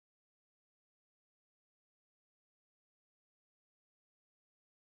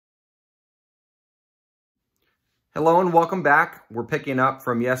Hello and welcome back. We're picking up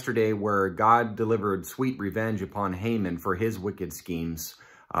from yesterday where God delivered sweet revenge upon Haman for his wicked schemes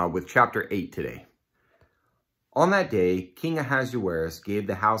with chapter 8 today. On that day, King Ahasuerus gave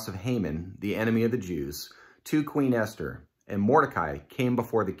the house of Haman, the enemy of the Jews, to Queen Esther, and Mordecai came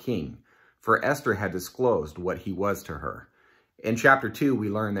before the king, for Esther had disclosed what he was to her. In chapter 2, we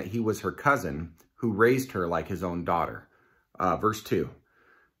learn that he was her cousin who raised her like his own daughter. Verse 2.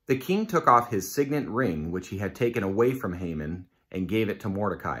 The king took off his signet ring, which he had taken away from Haman, and gave it to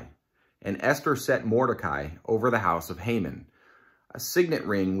Mordecai. And Esther set Mordecai over the house of Haman. A signet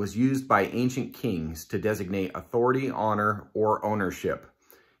ring was used by ancient kings to designate authority, honor, or ownership.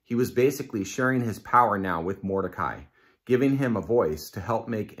 He was basically sharing his power now with Mordecai, giving him a voice to help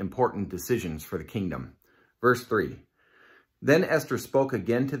make important decisions for the kingdom. Verse 3. Then Esther spoke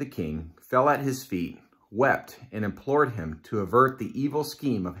again to the king, fell at his feet, wept, and implored him to avert the evil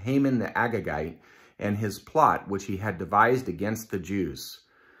scheme of Haman the Agagite and his plot which he had devised against the Jews.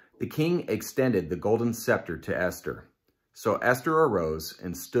 The king extended the golden scepter to Esther. So Esther arose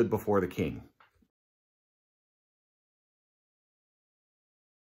and stood before the king.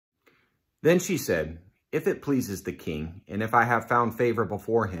 Then she said, "If it pleases the king, and if I have found favor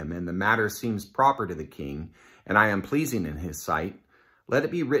before him, and the matter seems proper to the king, and I am pleasing in his sight, let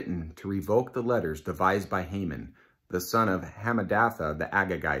it be written to revoke the letters devised by Haman, the son of Hammedatha the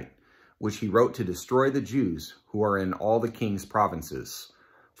Agagite, which he wrote to destroy the Jews who are in all the king's provinces.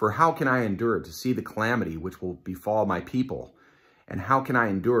 For how can I endure to see the calamity which will befall my people? And how can I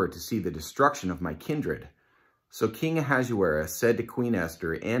endure to see the destruction of my kindred?" So King Ahasuerus said to Queen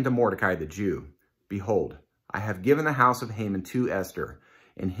Esther and to Mordecai the Jew, "Behold, I have given the house of Haman to Esther,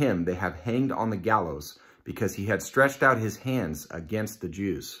 and him they have hanged on the gallows, because he had stretched out his hands against the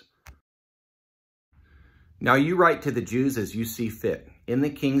Jews. Now you write to the Jews as you see fit, in the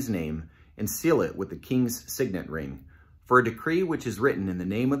king's name, and seal it with the king's signet ring. For a decree which is written in the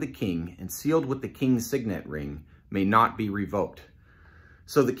name of the king and sealed with the king's signet ring may not be revoked."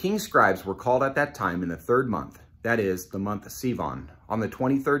 So the king's scribes were called at that time in the 3rd month, that is, the month Sivan, on the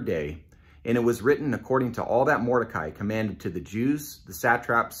 23rd day, and it was written according to all that Mordecai commanded to the Jews, the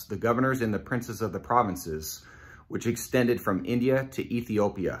satraps, the governors, and the princes of the provinces, which extended from India to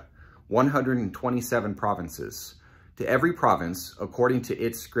Ethiopia, 127 provinces, to every province according to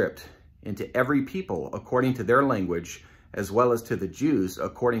its script, and to every people according to their language, as well as to the Jews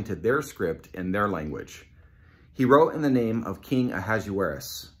according to their script and their language. He wrote in the name of King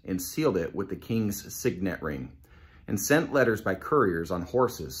Ahasuerus, and sealed it with the king's signet ring, and sent letters by couriers on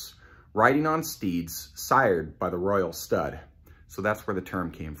horses, riding on steeds sired by the royal stud. So that's where the term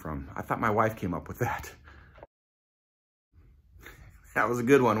came from. I thought my wife came up with that. That was a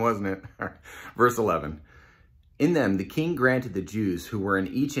good one, wasn't it? Verse 11. In them the king granted the Jews who were in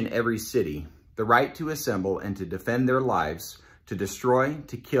each and every city the right to assemble and to defend their lives, to destroy,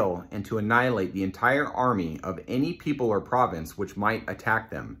 to kill, and to annihilate the entire army of any people or province which might attack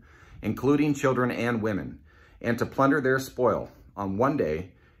them, including children and women, and to plunder their spoil on one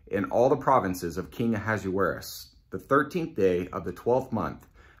day in all the provinces of King Ahasuerus, the 13th day of the 12th month,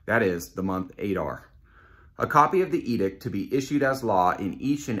 that is, the month Adar. A copy of the edict to be issued as law in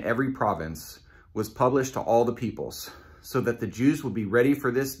each and every province was published to all the peoples, so that the Jews would be ready for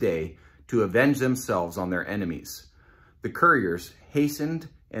this day to avenge themselves on their enemies. The couriers, hastened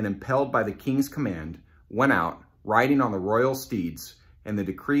and impelled by the king's command, went out, riding on the royal steeds, and the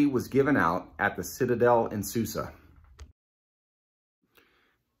decree was given out at the citadel in Susa.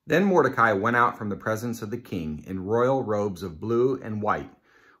 Then Mordecai went out from the presence of the king in royal robes of blue and white,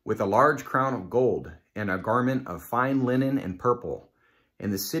 with a large crown of gold and a garment of fine linen and purple.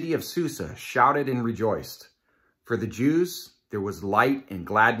 And the city of Susa shouted and rejoiced. For the Jews there was light and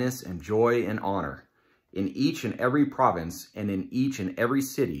gladness and joy and honor. In each and every province and in each and every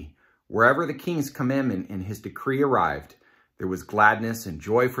city, wherever the king's commandment and his decree arrived, there was gladness and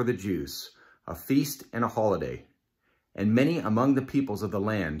joy for the Jews, a feast and a holiday. And many among the peoples of the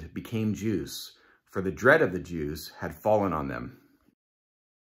land became Jews, for the dread of the Jews had fallen on them.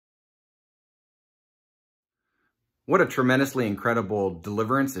 What a tremendously incredible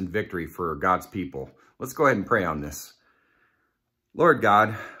deliverance and victory for God's people. Let's go ahead and pray on this. Lord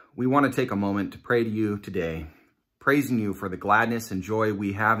God, we want to take a moment to pray to you today, praising you for the gladness and joy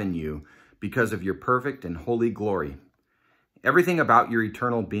we have in you because of your perfect and holy glory. Everything about your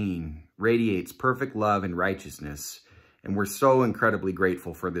eternal being radiates perfect love and righteousness, and we're so incredibly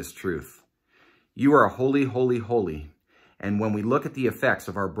grateful for this truth. You are holy, holy, holy, and when we look at the effects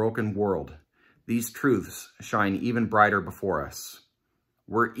of our broken world, these truths shine even brighter before us.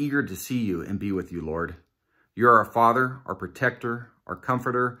 We're eager to see you and be with you, Lord. You're our Father, our protector, our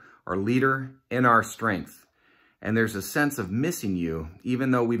comforter, our leader, and our strength. and there's a sense of missing you,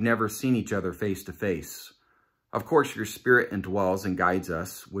 even though we've never seen each other face to face. Of course, your Spirit indwells and guides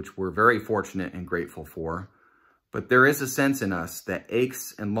us, which we're very fortunate and grateful for, but there is a sense in us that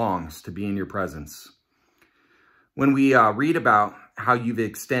aches and longs to be in your presence. When we read about how you've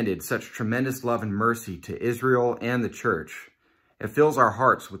extended such tremendous love and mercy to Israel and the church, it fills our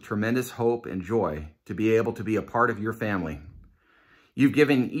hearts with tremendous hope and joy to be able to be a part of your family. You've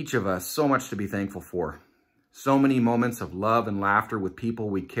given each of us so much to be thankful for. So many moments of love and laughter with people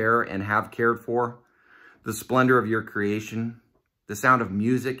we care and have cared for, the splendor of your creation, the sound of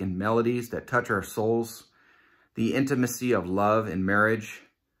music and melodies that touch our souls, the intimacy of love and marriage,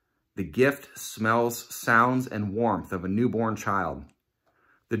 the gift, smells, sounds, and warmth of a newborn child,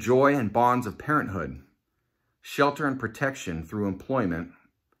 the joy and bonds of parenthood, shelter and protection through employment,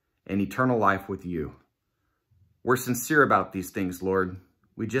 and eternal life with you. We're sincere about these things, Lord.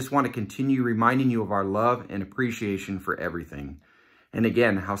 We just want to continue reminding you of our love and appreciation for everything. And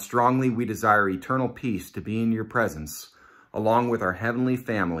again, how strongly we desire eternal peace to be in your presence, along with our heavenly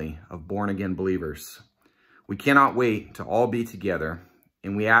family of born-again believers. We cannot wait to all be together,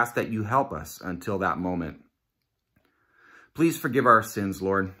 and we ask that you help us until that moment. Please forgive our sins,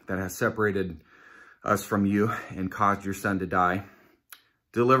 Lord, that has separated us from you and caused your Son to die.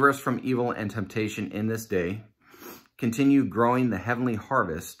 Deliver us from evil and temptation in this day. Continue growing the heavenly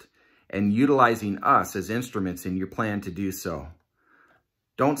harvest and utilizing us as instruments in your plan to do so.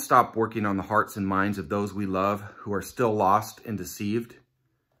 Don't stop working on the hearts and minds of those we love who are still lost and deceived.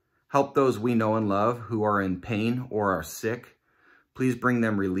 Help those we know and love who are in pain or are sick. Please bring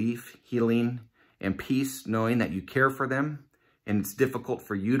them relief, healing, and peace, knowing that you care for them and it's difficult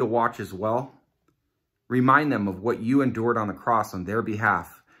for you to watch as well. Remind them of what you endured on the cross on their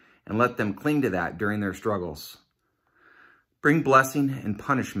behalf and let them cling to that during their struggles. Bring blessing and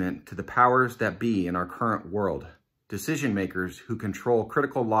punishment to the powers that be in our current world, decision makers who control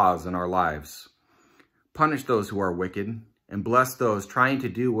critical laws in our lives. Punish those who are wicked and bless those trying to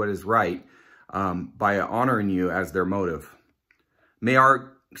do what is right by honoring you as their motive. May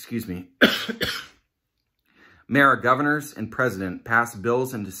our governors and president pass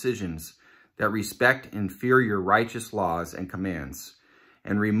bills and decisions that respect and fear your righteous laws and commands,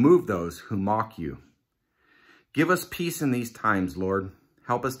 and remove those who mock you. Give us peace in these times, Lord.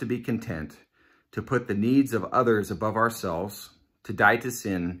 Help us to be content, to put the needs of others above ourselves, to die to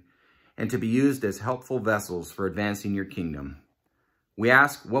sin, and to be used as helpful vessels for advancing your kingdom. We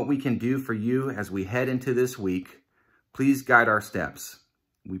ask what we can do for you as we head into this week. Please guide our steps.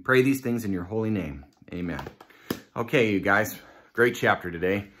 We pray these things in your holy name. Amen. Okay, you guys, great chapter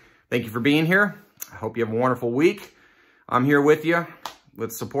today. Thank you for being here. I hope you have a wonderful week. I'm here with you.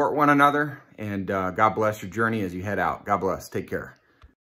 Let's support one another, and God bless your journey as you head out. God bless. Take care.